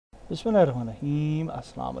Bismillahirrahmanirrahim.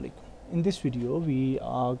 Assalamu alaikum. In this video we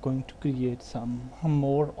are going to create some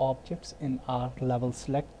more objects in our level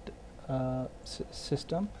select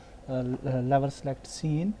system, level select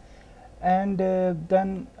scene, and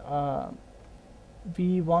then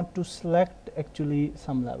we want to select actually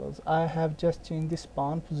some levels. I have just changed the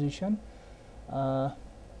spawn position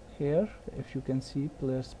here, if you can see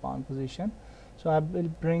player spawn position. So I will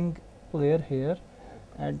bring player here,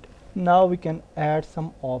 and now we can add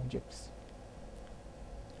some objects.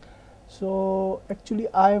 So actually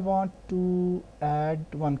I want to add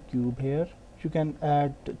one cube here. You can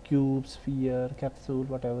add cube, sphere, capsule,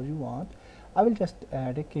 whatever you want. I will just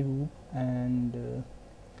add a cube, and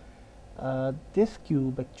this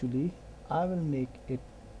cube actually I will make it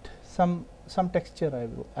some texture I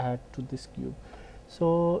will add to this cube.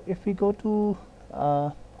 So if we go to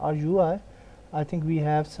our UI, I think we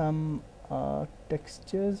have some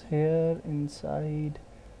textures here inside.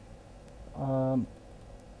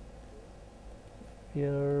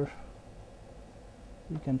 Here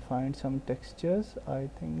you can find some textures. I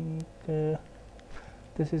think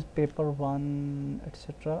this is paper 1,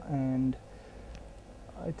 etc., and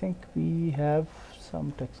I think we have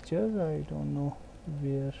some textures. I don't know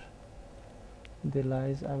where they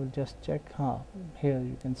lies. I will just check. Here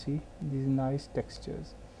you can see these nice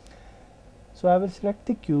textures. So I will select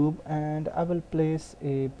the cube and I will place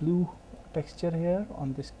a blue texture here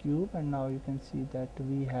on this cube, and now you can see that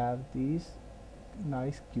we have these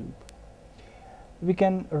nice cube. We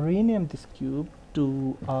can rename this cube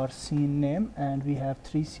to our scene name, and we have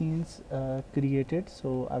 3 scenes created.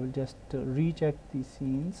 So I will just recheck these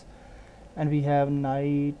scenes, and we have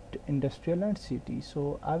night, industrial, and city.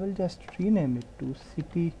 So I will just rename it to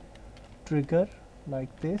city trigger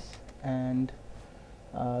like this, and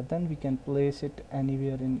then we can place it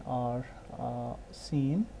anywhere in our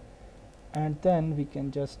scene, and then we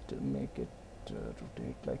can just make it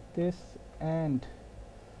rotate like this, and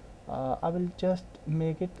I will just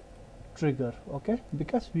make it trigger, okay,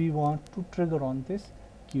 because we want to trigger on this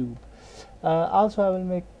cube. Also I will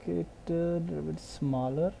make it a little bit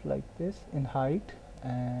smaller like this in height,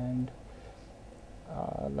 and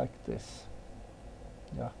like this.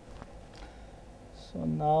 Yeah, so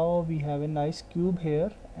now we have a nice cube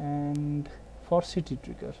here. And for city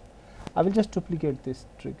trigger, I will just duplicate this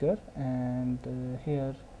trigger, and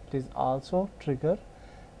here it is also trigger,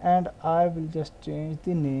 and I will just change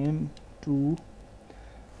the name to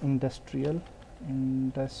industrial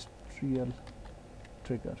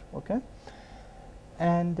trigger, okay.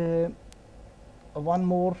 And one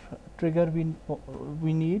more trigger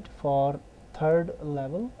we need for 3rd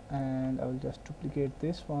level, and I will just duplicate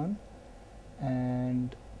this one,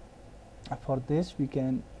 and for this we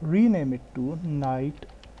can rename it to night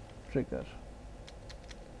trigger,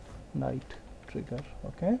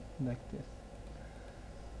 okay, like this.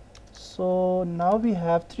 So now we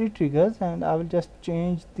have 3 triggers, and I will just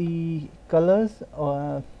change the colors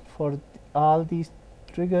for all these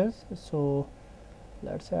triggers. So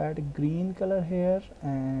let's add a green color here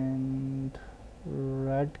and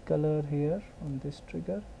red color here on this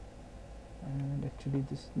trigger, and actually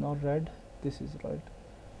this is not red, this is red.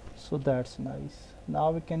 So that's nice.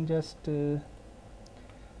 Now we can just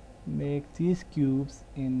make these cubes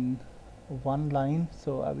in one line.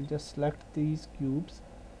 So I will just select these cubes.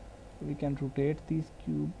 We can rotate these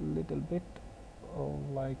cube a little bit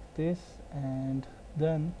like this, and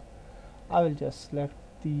then I will just select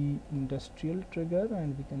the industrial trigger,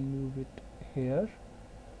 and we can move it here,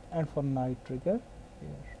 and for night trigger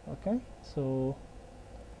here, okay. So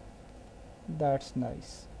that's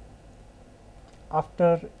nice.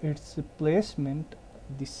 After its placement,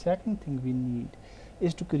 the second thing we need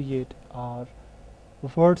is to create our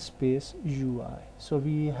workspace UI. So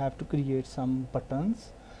we have to create some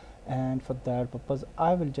buttons, and for that purpose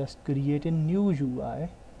I will just create a new UI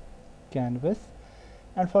canvas,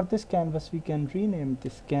 and for this canvas we can rename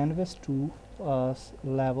this canvas to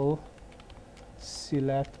level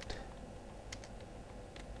select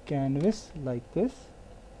canvas like this.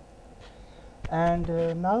 And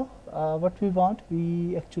now what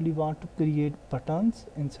we actually want to create buttons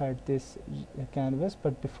inside this canvas,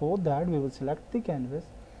 but before that we will select the canvas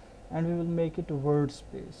and we will make it a word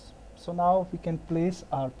space. So now we can place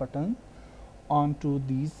our button onto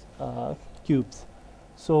these cubes.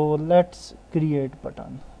 So let's create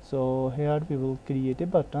button. So here we will create a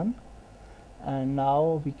button, and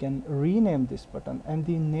now we can rename this button, and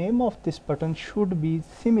the name of this button should be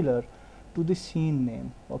similar to the scene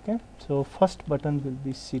name, okay. So first button will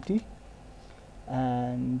be city,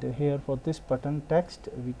 and here for this button text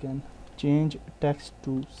we can change text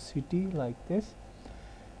to city like this,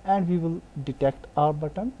 and we will detect our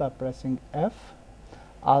button by pressing F.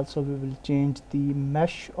 Also we will change the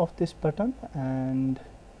mesh of this button, and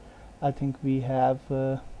I think we have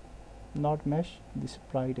not mesh, this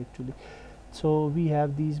sprite actually. So we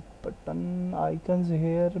have these button icons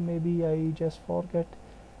here. Maybe I just forget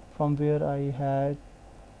from where I had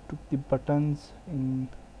took the buttons in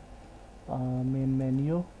main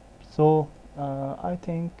menu. So I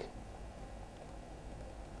think,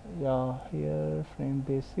 yeah, here frame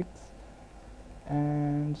basics,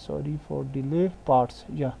 and sorry for delay, parts,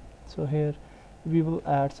 yeah. So here we will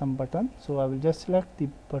add some button. So I will just select the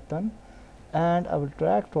button and I will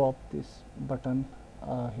drag drop this button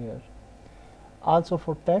here. Also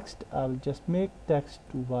for text, I will just make text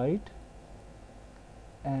to white,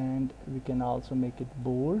 and we can also make it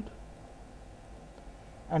bold,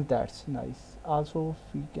 and that's nice. Also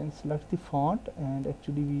we can select the font, and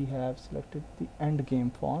actually we have selected the end game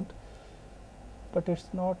font, but it's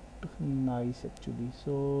not nice actually.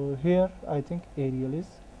 So here I think Arial is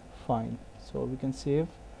fine, so we can save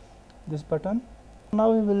this button. Now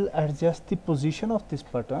we will adjust the position of this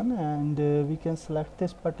button, and we can select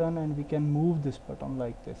this button and we can move this button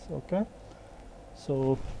like this. Okay,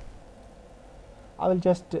 so I will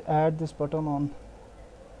just add this button on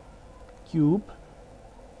cube,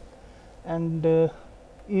 and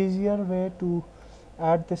easier way to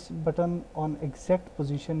add this button on exact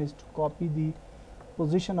position is to copy the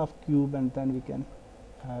position of cube, and then we can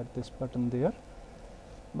add this button there,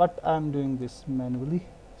 but I'm doing this manually.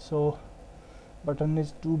 So button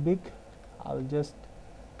is too big, I will just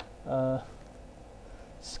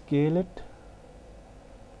scale it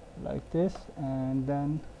like this, and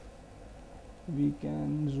then we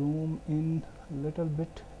can zoom in a little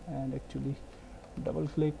bit and actually double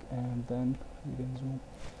click, and then we can zoom,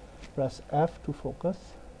 press F to focus,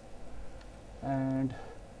 and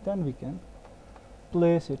then we can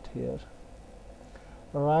place it here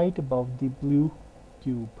right above the blue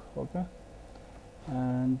cube. Okay,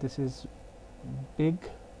 and this is big,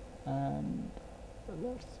 and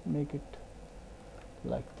let's make it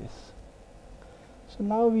like this. So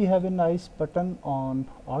now we have a nice button on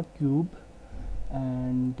our cube,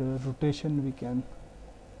 and rotation we can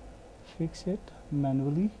fix it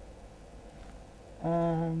manually,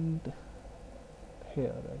 and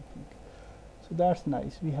here I think. So that's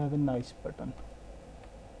nice, we have a nice button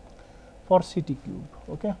for city cube.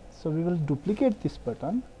 Okay, so we will duplicate this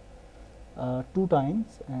button 2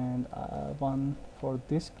 times, and one for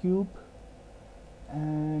this cube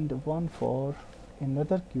and one for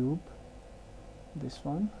another cube, this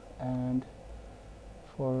one, and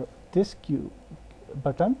for this cube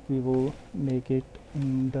button we will make it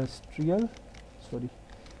industrial, sorry,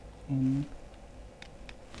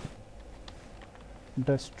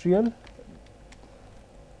 industrial.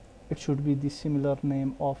 It should be the similar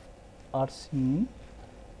name of our scene.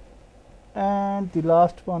 And the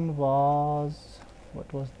last one was,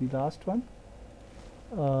 what was the last one?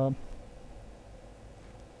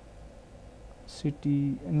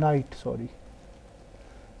 City night, sorry.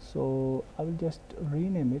 So I will just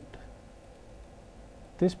rename it,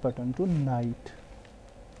 this button, to night,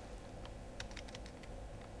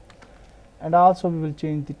 and also we will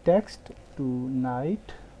change the text to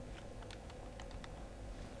night,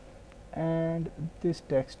 and this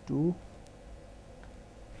text to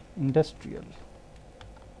industrial.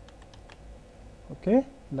 Okay,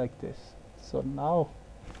 like this. So now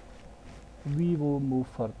we will move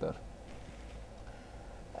further.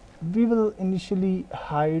 We will initially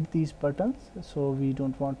hide these buttons, so we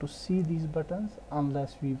don't want to see these buttons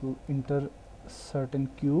unless we will enter certain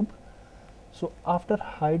cube. So after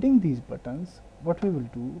hiding these buttons, what we will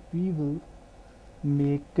do, we will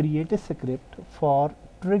create a script for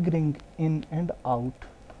triggering in and out.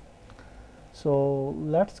 So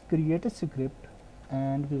let's create a script,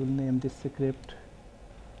 and we will name this script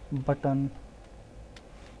button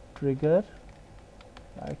trigger,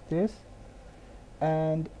 like this,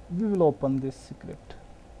 and we will open this script.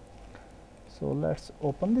 So let's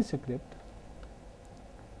open the script,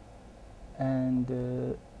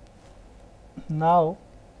 and now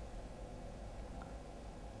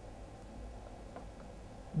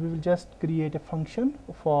we will just create a function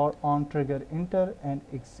for on trigger enter and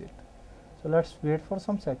exit. So let's wait for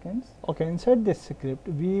some seconds. Okay, inside this script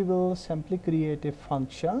we will simply create a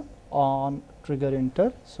function on trigger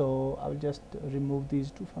enter. So I will just remove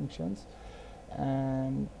these 2 functions,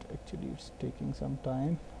 and actually it's taking some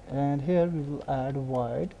time, and here we will add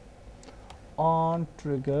void on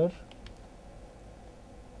trigger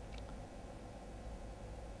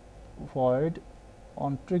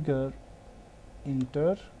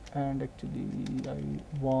enter, and actually I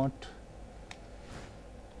want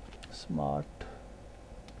smart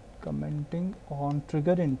commenting on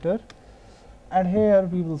trigger enter, and here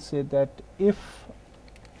we will say that if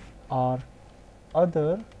our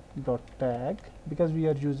other dot tag, because we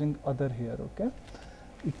are using other here, okay,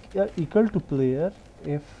 equal to player,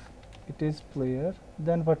 if it is player,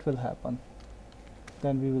 then what will happen?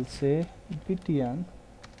 Then we will say btn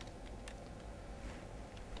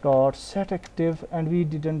dot set active, and we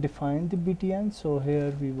didn't define the btn, so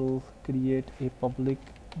here we will create a public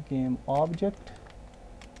game object,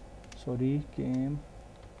 game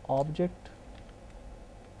object,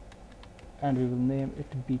 and we will name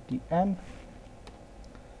it btn,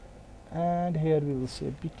 and here we will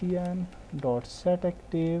say btn dot set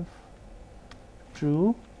active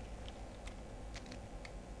true,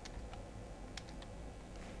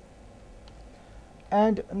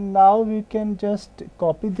 and now we can just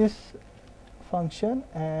copy this function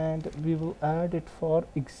and we will add it for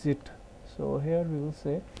exit. So here we will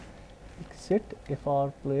say exit, if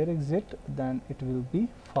our player exit, then it will be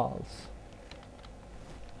false,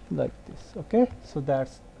 like this. Okay, so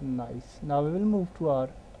that's nice. Now we will move to our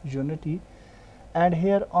Unity, and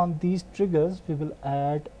here on these triggers we will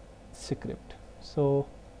add script. So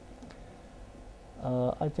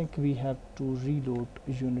I think we have to reload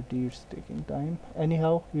Unity, it's taking time.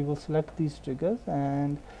 Anyhow, we will select these triggers,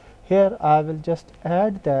 and here I will just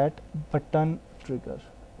add that button trigger.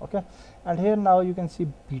 Okay, and here now you can see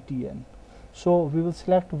btn. So we will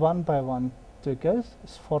select one by one triggers.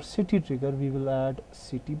 For city trigger we will add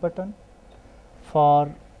city button.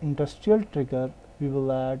 For industrial trigger we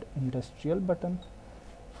will add industrial button.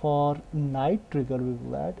 For night trigger we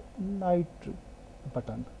will add night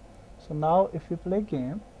button. So now if we play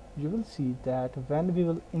game, you will see that when we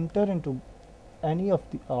will enter into any of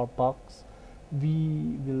our box,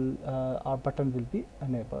 we will our button will be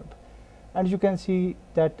enabled. And you can see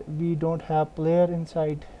that we don't have player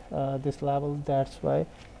inside this level, that's why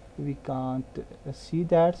we can't see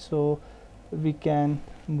that. So we can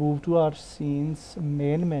move to our scenes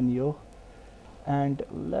main menu, and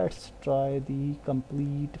let's try the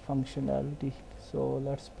complete functionality. So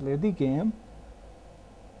let's play the game,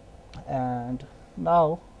 and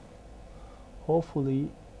now hopefully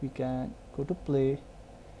we can go to play.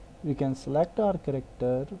 We can select our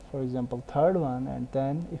character, for example third one, and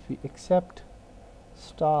then if we accept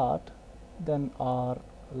start, then our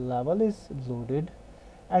level is loaded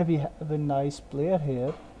and we have a nice player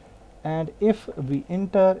here. And if we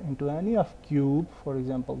enter into any of cube, for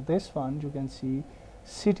example this one, you can see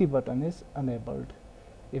city button is enabled.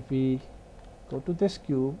 If we go to this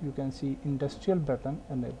cube, you can see industrial button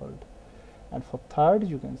enabled, and for third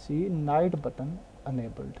you can see night button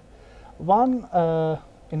enabled. One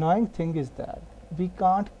annoying thing is that we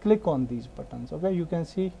can't click on these buttons. Okay, you can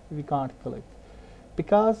see we can't click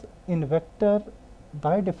because Invector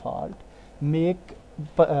by default make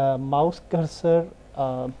mouse cursor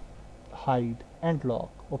hide and lock.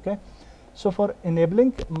 Okay, so for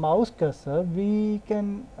enabling mouse cursor we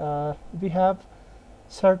can we have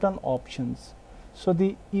certain options. So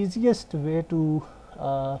the easiest way to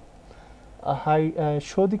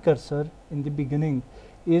show the cursor in the beginning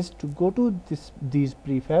is to go to these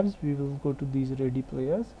prefabs. We will go to these ready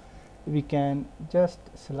players. We can just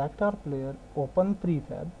select our player, open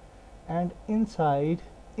prefab, and inside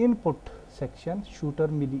input section, shooter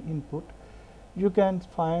Malee input, you can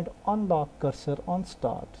find unlock cursor on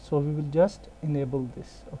start. So we will just enable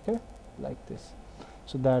this, okay, like this.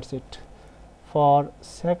 So that's it. For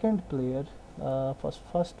second player, for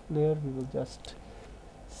first player we will just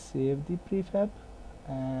save the prefab,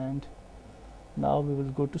 and now we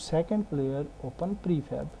will go to second player, open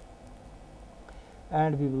prefab,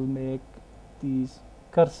 and we will make these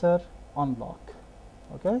cursor unlock,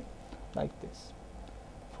 okay, like this.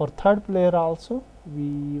 For third player also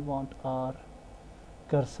we want our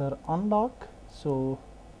cursor unlock so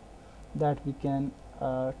that we can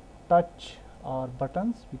touch our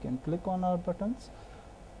buttons, we can click on our buttons.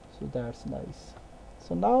 So that's nice.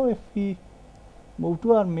 So now if we move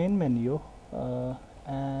to our main menu,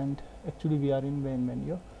 and actually we are in main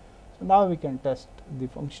menu, so now we can test the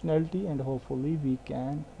functionality, and hopefully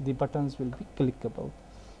the buttons will be clickable.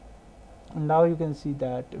 And now you can see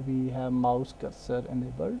that we have mouse cursor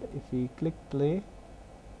enabled. If we click play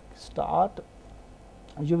start,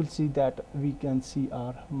 you will see that we can see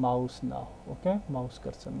our mouse now, okay, mouse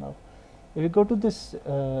cursor now. If we go to this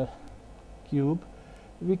cube,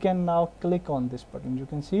 we can now click on this button. You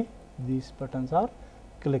can see these buttons are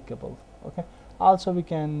clickable, okay. Also we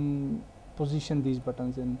can position these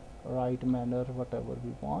buttons in right manner, whatever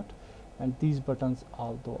we want, and these buttons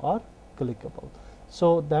also are clickable.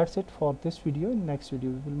 So that's it for this video. In next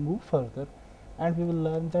video we will move further and we will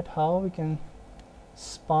learn that how we can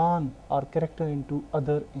spawn our character into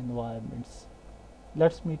other environments.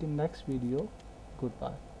 Let's meet in next video.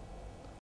 Goodbye.